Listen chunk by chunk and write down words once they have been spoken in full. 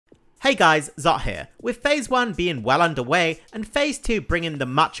Hey guys, Zot here. With Phase 1 being well underway and Phase 2 bringing the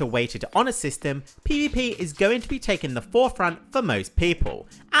much awaited honour system, PvP is going to be taking the forefront for most people.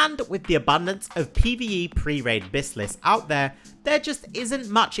 And with the abundance of PvE pre-raid BiS lists out there, there just isn't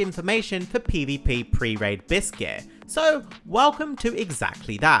much information for PvP pre-raid BiS gear. So welcome to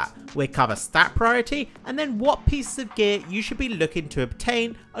exactly that. We'll cover stat priority and then what pieces of gear you should be looking to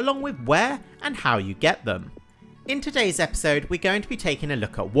obtain, along with where and how you get them. In today's episode, we're going to be taking a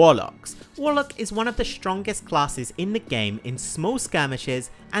look at Warlocks. Warlock is one of the strongest classes in the game in small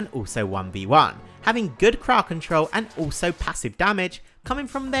skirmishes and also 1v1, having good crowd control and also passive damage coming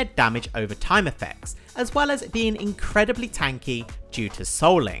from their damage over time effects, as well as being incredibly tanky due to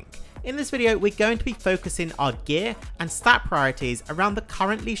Soul Link. In this video, we're going to be focusing our gear and stat priorities around the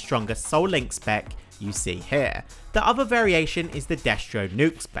currently strongest Soul Link spec you see here. The other variation is the Destro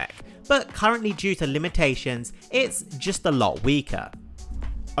Nuke spec, but currently due to limitations, it's just a lot weaker.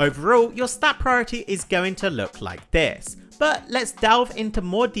 Overall, your stat priority is going to look like this, but let's delve into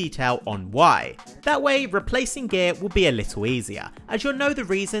more detail on why. That way, replacing gear will be a little easier, as you'll know the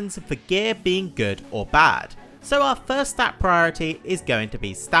reasons for gear being good or bad. So our first stat priority is going to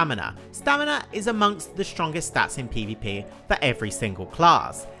be stamina. Stamina is amongst the strongest stats in PvP for every single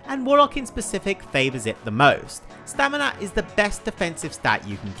class, and Warlock in specific favours it the most. Stamina is the best defensive stat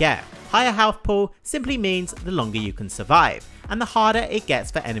you can get. Higher health pool simply means the longer you can survive, and the harder it gets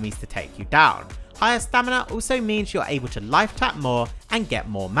for enemies to take you down. Higher stamina also means you're able to life tap more and get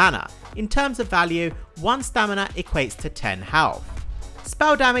more mana. In terms of value, 1 stamina equates to 10 health.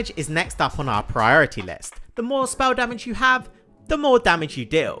 Spell damage is next up on our priority list. The more spell damage you have, the more damage you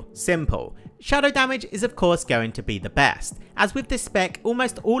deal. Simple. Shadow damage is of course going to be the best, as with this spec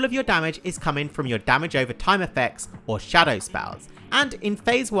almost all of your damage is coming from your damage over time effects or shadow spells, and in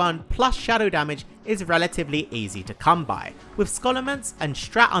Phase 1 plus shadow damage is relatively easy to come by, with Scholarments and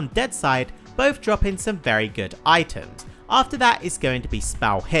Strat on Dead Side both dropping some very good items. After that is going to be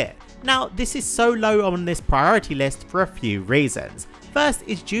Spell Hit. Now this is so low on this priority list for a few reasons. First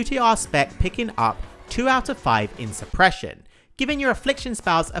is due to our spec picking up 2 out of 5 in suppression, giving your affliction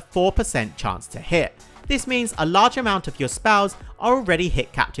spells a 4% chance to hit. This means a large amount of your spells are already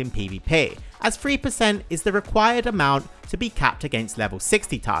hit capped in PvP, as 3% is the required amount to be capped against level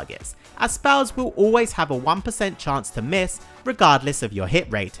 60 targets, as spells will always have a 1% chance to miss regardless of your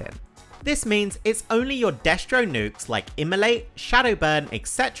hit rating. This means it's only your Destro nukes like Immolate, Shadowburn,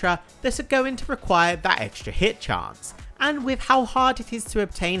 etc. that are going to require that extra hit chance. And with how hard it is to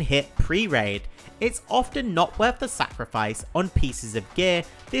obtain hit pre-raid, it's often not worth the sacrifice on pieces of gear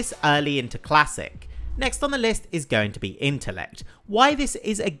this early into Classic. Next on the list is going to be Intellect. Why this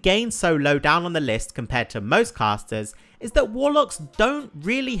is again so low down on the list compared to most casters is that Warlocks don't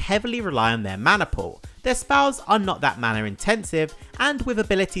really heavily rely on their mana pool. Their spells are not that mana intensive, and with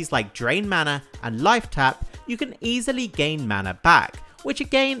abilities like Drain Mana and Life Tap, you can easily gain mana back, which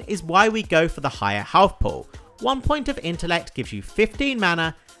again is why we go for the higher health pool. 1 point of Intellect gives you 15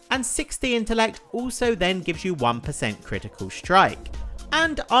 mana, and 60 Intellect also then gives you 1% critical strike.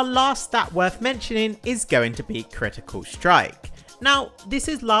 And our last stat worth mentioning is going to be critical strike. Now this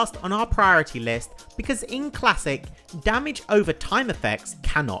is last on our priority list because in Classic, damage over time effects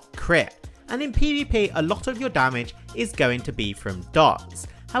cannot crit, and in PvP a lot of your damage is going to be from dots.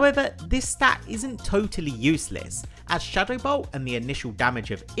 However, this stat isn't totally useless, as Shadow Bolt and the initial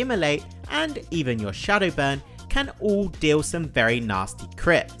damage of Immolate and even your Shadowburn can all deal some very nasty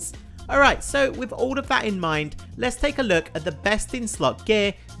crits. Alright, so with all of that in mind, let's take a look at the best in slot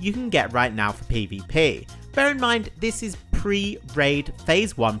gear you can get right now for PvP. Bear in mind, this is pre-raid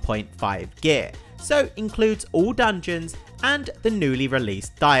Phase 1.5 gear, so includes all dungeons and the newly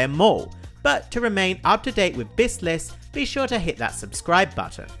released Dire Maul. But to remain up to date with BiS lists, be sure to hit that subscribe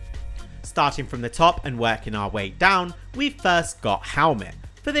button. Starting from the top and working our way down, we've first got Helmet.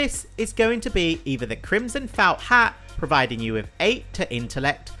 For this, it's going to be either the Crimson Felt Hat, providing you with 8 to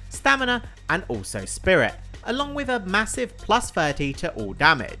Intellect, Stamina and also Spirit, along with a massive plus 30 to all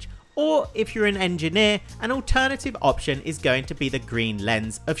damage. Or if you're an engineer, an alternative option is going to be the Green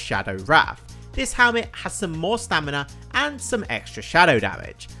Lens of Shadow Wrath. This helmet has some more stamina and some extra shadow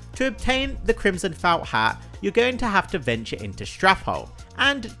damage. To obtain the Crimson Felt Hat, you're going to have to venture into Strathhole,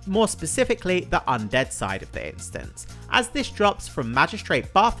 and more specifically the undead side of the instance, as this drops from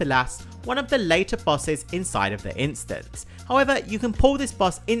Magistrate Barthilas, one of the later bosses inside of the instance. However, you can pull this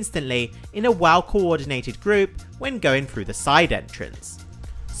boss instantly in a well coordinated group when going through the side entrance.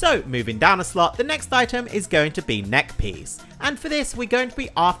 So moving down a slot, the next item is going to be neck piece, and for this we're going to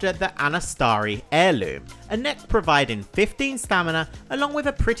be after the Anastari Heirloom, a neck providing 15 stamina along with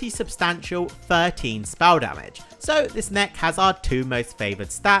a pretty substantial 13 spell damage. So this neck has our two most favoured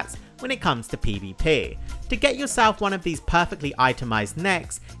stats when it comes to PvP. To get yourself one of these perfectly itemised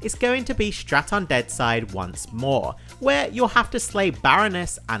necks, it's going to be Strat Undead side once more, where you'll have to slay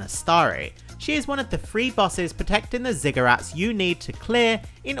Baroness Anastari. She is one of the 3 bosses protecting the ziggurats you need to clear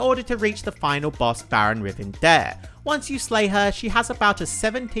in order to reach the final boss Baron Rivendare. Once you slay her, she has about a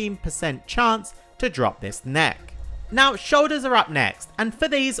 17% chance to drop this neck. Now shoulders are up next, and for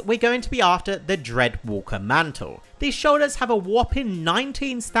these we're going to be after the Deadwalker Mantle. These shoulders have a whopping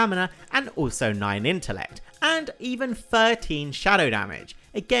 19 stamina and also 9 intellect, and even 13 shadow damage.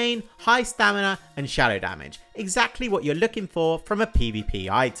 Again, high stamina and shadow damage, exactly what you're looking for from a PvP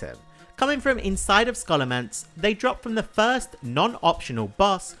item. Coming from inside of Scholomance, they drop from the first non-optional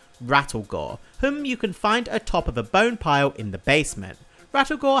boss, Rattlegore, whom you can find atop of a bone pile in the basement.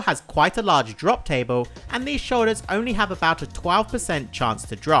 Rattlegore has quite a large drop table, and these shoulders only have about a 12% chance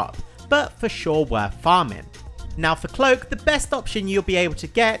to drop, but for sure worth farming. Now for Cloak, the best option you'll be able to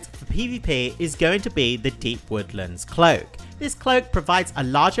get for PvP is going to be the Deep Woodlands Cloak. This cloak provides a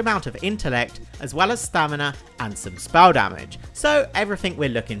large amount of intellect, as well as stamina and some spell damage, so everything we're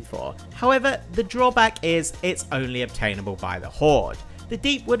looking for. However, the drawback is it's only obtainable by the Horde. The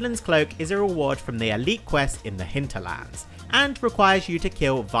Deep Woodlands Cloak is a reward from the elite quest in the Hinterlands, and requires you to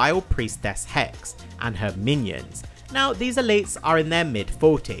kill Vile Priestess Hex and her minions. Now these elites are in their mid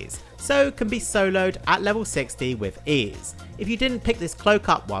 40s, so can be soloed at level 60 with ease, if you didn't pick this cloak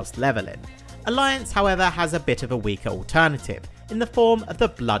up whilst leveling. Alliance however has a bit of a weaker alternative, in the form of the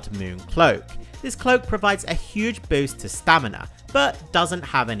Bloodmoon Cloak. This cloak provides a huge boost to stamina, but doesn't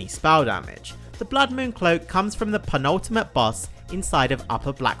have any spell damage. The Bloodmoon Cloak comes from the penultimate boss inside of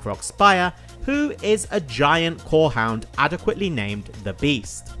Upper Blackrock Spire, who is a giant corehound adequately named the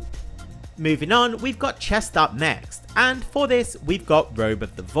Beast. Moving on, we've got chest up next, and for this we've got Robe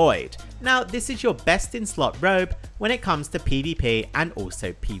of the Void. Now this is your best in slot robe when it comes to PvP and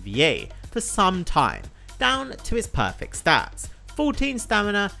also PvE for some time, down to its perfect stats. 14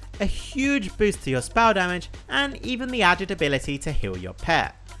 stamina, a huge boost to your spell damage, and even the added ability to heal your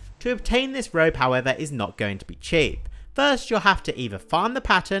pet. To obtain this robe however is not going to be cheap. First you'll have to either farm the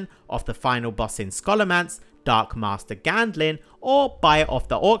pattern off the final boss in Scholomance, Dark Master Gandlin, or buy it off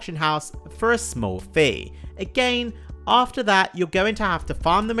the auction house for a small fee. Again, after that you're going to have to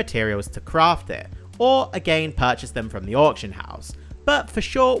farm the materials to craft it, or again purchase them from the auction house. But for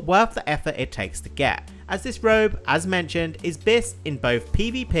sure worth the effort it takes to get, as this robe, as mentioned, is BiS in both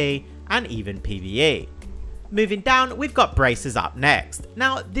PvP and even PvE. Moving down, we've got braces up next.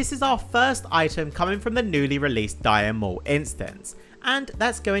 Now this is our first item coming from the newly released Maul instance, and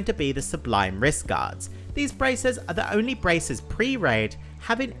that's going to be the Sublime Wristguards. These braces are the only braces pre-raid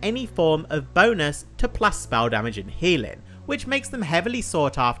having any form of bonus to plus spell damage and healing, which makes them heavily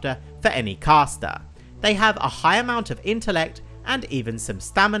sought after for any caster. They have a high amount of intellect and even some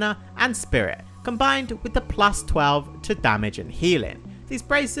stamina and spirit, combined with the plus 12 to damage and healing. These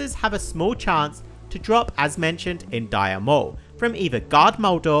braces have a small chance to drop as mentioned in Maul, from either Guard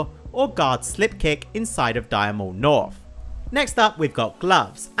Moldor or Guard Slipkick inside of Maul North. Next up we've got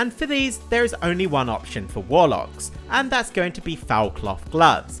gloves, and for these there is only one option for Warlocks, and that's going to be Felcloth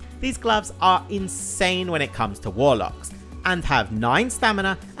gloves. These gloves are insane when it comes to Warlocks, and have 9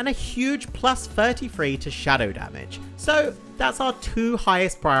 stamina and a huge plus 33 to shadow damage, so that's our 2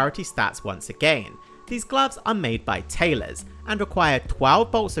 highest priority stats once again. These gloves are made by tailors, and require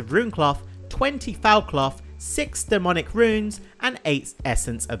 12 bolts of runecloth, 20 Felcloth, 6 demonic runes, and 8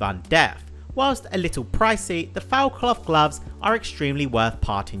 essence of undeath. Whilst a little pricey, the Felcloth gloves are extremely worth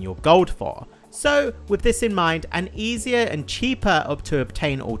parting your gold for. So with this in mind, an easier and cheaper to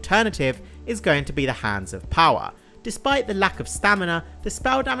obtain alternative is going to be the Hands of Power. Despite the lack of stamina, the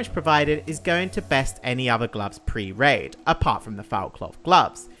spell damage provided is going to best any other gloves pre-raid, apart from the Felcloth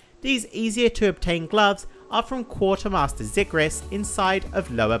gloves. These easier to obtain gloves are from Quartermaster Zigris inside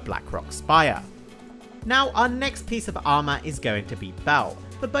of Lower Blackrock Spire. Now our next piece of armour is going to be belt.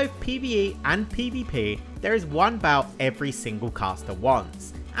 For both PvE and PvP, there is one belt every single caster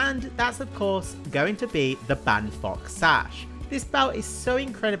wants, and that's of course going to be the Bandfox Sash. This belt is so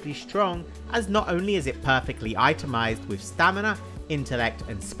incredibly strong, as not only is it perfectly itemized with stamina, intellect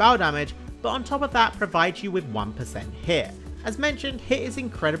and spell damage, but on top of that provides you with 1% hit. As mentioned, hit is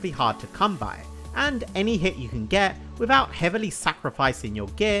incredibly hard to come by, and any hit you can get without heavily sacrificing your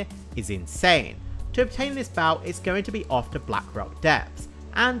gear is insane. To obtain this belt, it's going to be off to Blackrock Depths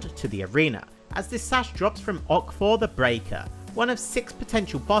and to the arena, as this sash drops from Okfor the Breaker, one of 6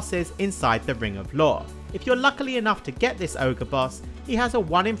 potential bosses inside the Ring of Lore. If you're lucky enough to get this ogre boss, he has a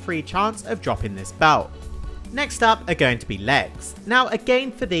 1 in 3 chance of dropping this belt. Next up are going to be legs. Now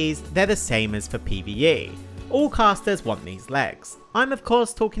again for these, they're the same as for PvE. All casters want these legs. I'm of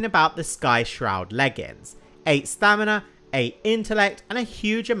course talking about the Skyshroud Leggings. 8 stamina, 8 intellect and a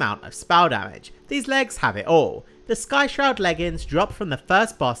huge amount of spell damage. These legs have it all. The Skyshroud Leggings drop from the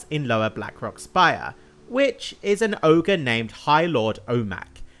first boss in Lower Blackrock Spire, which is an ogre named High Lord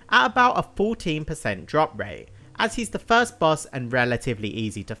Omak, at about a 14% drop rate. As he's the first boss and relatively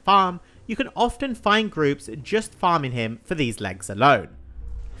easy to farm, you can often find groups just farming him for these legs alone.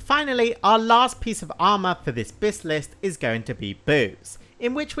 Finally, our last piece of armour for this BiS list is going to be boots,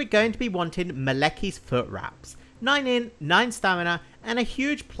 in which we're going to be wanting Maleki's Footwraps, 9 in, 9 stamina and a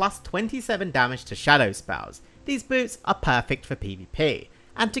huge plus 27 damage to shadow spells. These boots are perfect for PvP,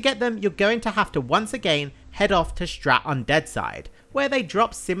 and to get them you're going to have to once again head off to Strat Undead side, where they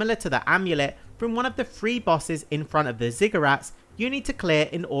drop similar to the amulet from one of the 3 bosses in front of the ziggurats you need to clear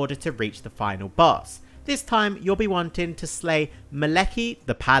in order to reach the final boss. This time you'll be wanting to slay Maleki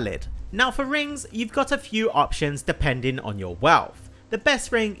the Pallid. Now for rings, you've got a few options depending on your wealth. The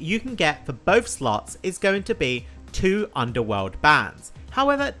best ring you can get for both slots is going to be 2 Underworld Bands.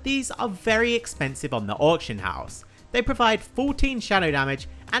 However, these are very expensive on the auction house. They provide 14 shadow damage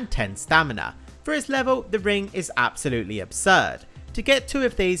and 10 stamina. For its level, the ring is absolutely absurd. To get 2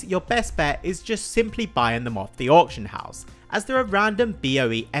 of these, your best bet is just simply buying them off the auction house, as they're a random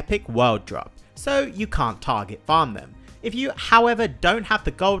BOE epic world drop, so you can't target farm them. If you however don't have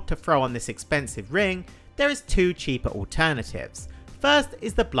the gold to throw on this expensive ring, there is 2 cheaper alternatives. First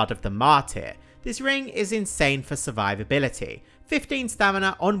is the Blood of the Martyr. This ring is insane for survivability. 15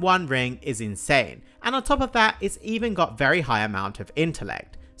 stamina on 1 ring is insane, and on top of that it's even got very high amount of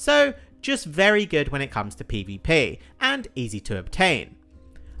intellect, so just very good when it comes to PvP and easy to obtain.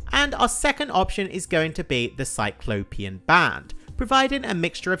 And our second option is going to be the Cyclopean Band, providing a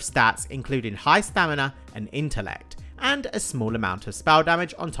mixture of stats including high stamina and intellect, and a small amount of spell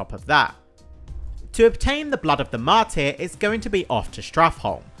damage on top of that. To obtain the Blood of the Martyr, it's going to be off to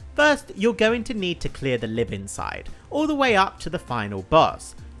Strathholm. First, you're going to need to clear the live-in side, all the way up to the final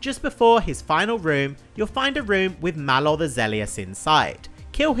boss. Just before his final room, you'll find a room with Malor the Zealous inside.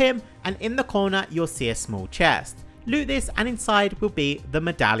 Kill him, and in the corner you'll see a small chest. Loot this and inside will be the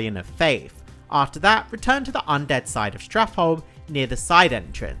Medallion of Faith. After that, return to the undead side of Strathholm near the side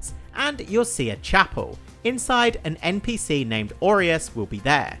entrance, and you'll see a chapel. Inside, an NPC named Aureus will be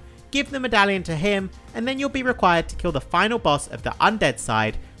there. Give the medallion to him, and then you'll be required to kill the final boss of the undead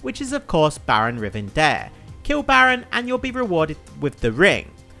side, which is of course Baron Rivendare. Kill Baron and you'll be rewarded with the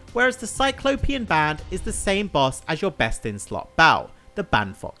ring. Whereas the Cyclopean Band is the same boss as your best in slot bout, the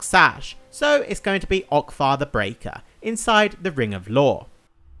Banfox Sash, so it's going to be Okfar the Breaker, inside the Ring of Lore.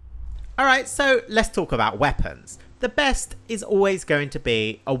 Alright, so let's talk about weapons. The best is always going to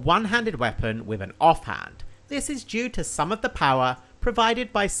be a one-handed weapon with an offhand. This is due to some of the power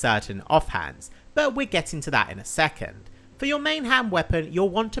provided by certain offhands, but we're getting to that in a second. For your main hand weapon, you'll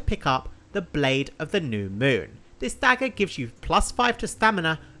want to pick up the Blade of the New Moon. This dagger gives you +5 to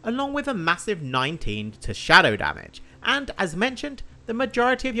stamina along with a massive 19 to shadow damage, and as mentioned, the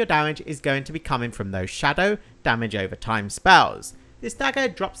majority of your damage is going to be coming from those shadow damage over time spells. This dagger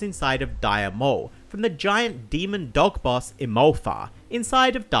drops inside of Dire Maul from the giant demon dog boss Imolfar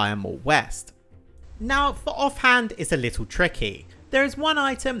inside of Dire Maul West. Now for offhand it's a little tricky. There is one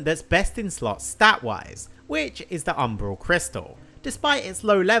item that's best in slot stat wise, which is the Umbral Crystal. Despite its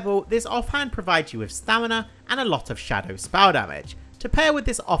low level, this offhand provides you with stamina and a lot of shadow spell damage. To pair with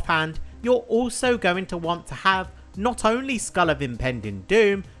this offhand, you're also going to want to have not only Skull of Impending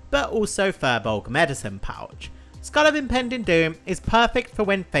Doom, but also Furbolg Medicine Pouch. Skull of Impending Doom is perfect for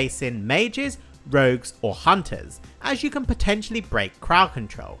when facing mages, rogues or hunters, as you can potentially break crowd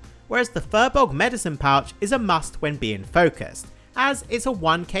control, whereas the Furbolg Medicine Pouch is a must when being focused, as it's a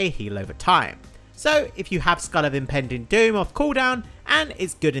 1k heal over time. So if you have Skull of Impending Doom off cooldown and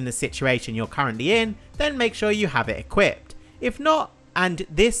it's good in the situation you're currently in, then make sure you have it equipped. If not, and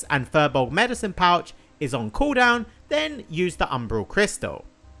this and Furbolg Medicine Pouch is on cooldown, then use the Umbral Crystal.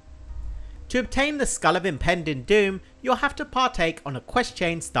 To obtain the Skull of Impending Doom, you'll have to partake on a quest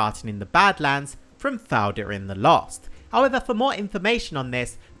chain starting in the Badlands from Thaldir the Lost. However, for more information on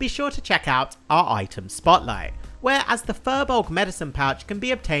this, be sure to check out our item spotlight, whereas the Furbolg Medicine Pouch can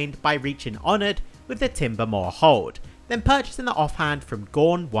be obtained by reaching Honoured with the Timbermoor Hold, then purchasing the offhand from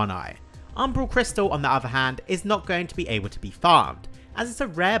Gorn One Eye. Umbral Crystal on the other hand is not going to be able to be farmed, as it's a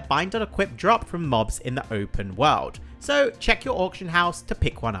rare bind on equip drop from mobs in the open world, so check your auction house to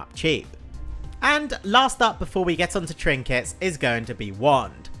pick one up cheap. And last up before we get onto trinkets is going to be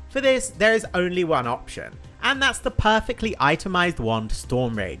wand. For this, there is only one option, and that's the perfectly itemized wand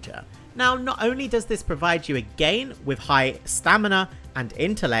Stormrager. Now, not only does this provide you a gain with high stamina and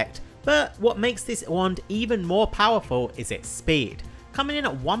intellect, but what makes this wand even more powerful is its speed. Coming in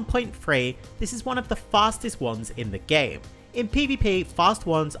at 1.3, this is one of the fastest wands in the game. In PvP, fast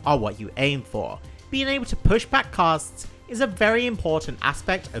wands are what you aim for. Being able to push back casts is a very important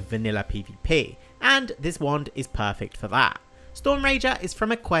aspect of vanilla PvP, and this wand is perfect for that. Stormrager is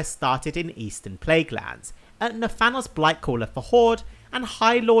from a quest started in Eastern Plaguelands, at Nathanos Blightcaller for Horde, and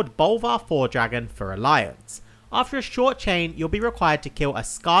High Lord Bolvar Fordragon for Alliance. After a short chain, you'll be required to kill a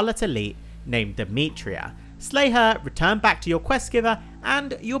Scarlet Elite named Demetria. Slay her, return back to your quest giver,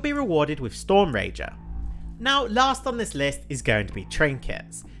 and you'll be rewarded with Stormrager. Now, last on this list is going to be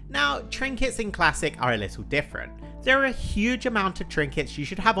trinkets. Now, trinkets in Classic are a little different. There are a huge amount of trinkets you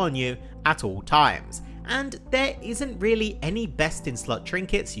should have on you at all times, and there isn't really any best in slot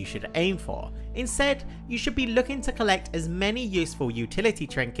trinkets you should aim for. Instead, you should be looking to collect as many useful utility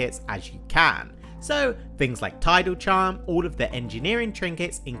trinkets as you can. So things like Tidal Charm, all of the engineering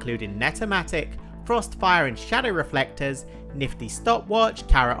trinkets including Netomatic, Frostfire and Shadow Reflectors, Nifty Stopwatch,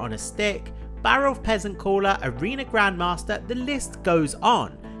 Carrot on a Stick, Barrel of Peasant Caller, Arena Grandmaster, the list goes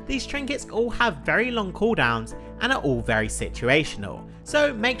on. These trinkets all have very long cooldowns and are all very situational,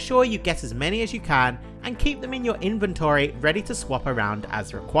 so make sure you get as many as you can and keep them in your inventory ready to swap around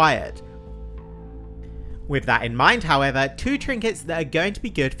as required. With that in mind, however, two trinkets that are going to be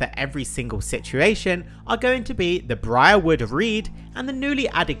good for every single situation are going to be the Briarwood Reed and the newly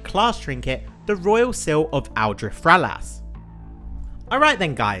added class trinket, the Royal Seal of Eldre'Thalas. Alright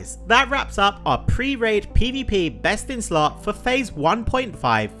then guys, that wraps up our pre-raid PvP best in slot for phase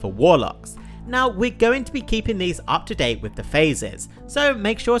 1.5 for Warlocks. Now we're going to be keeping these up to date with the phases, so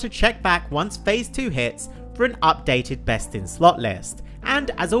make sure to check back once phase 2 hits for an updated best in slot list.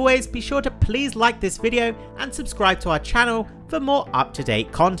 And as always, be sure to please like this video and subscribe to our channel for more up to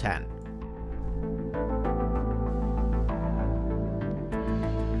date content.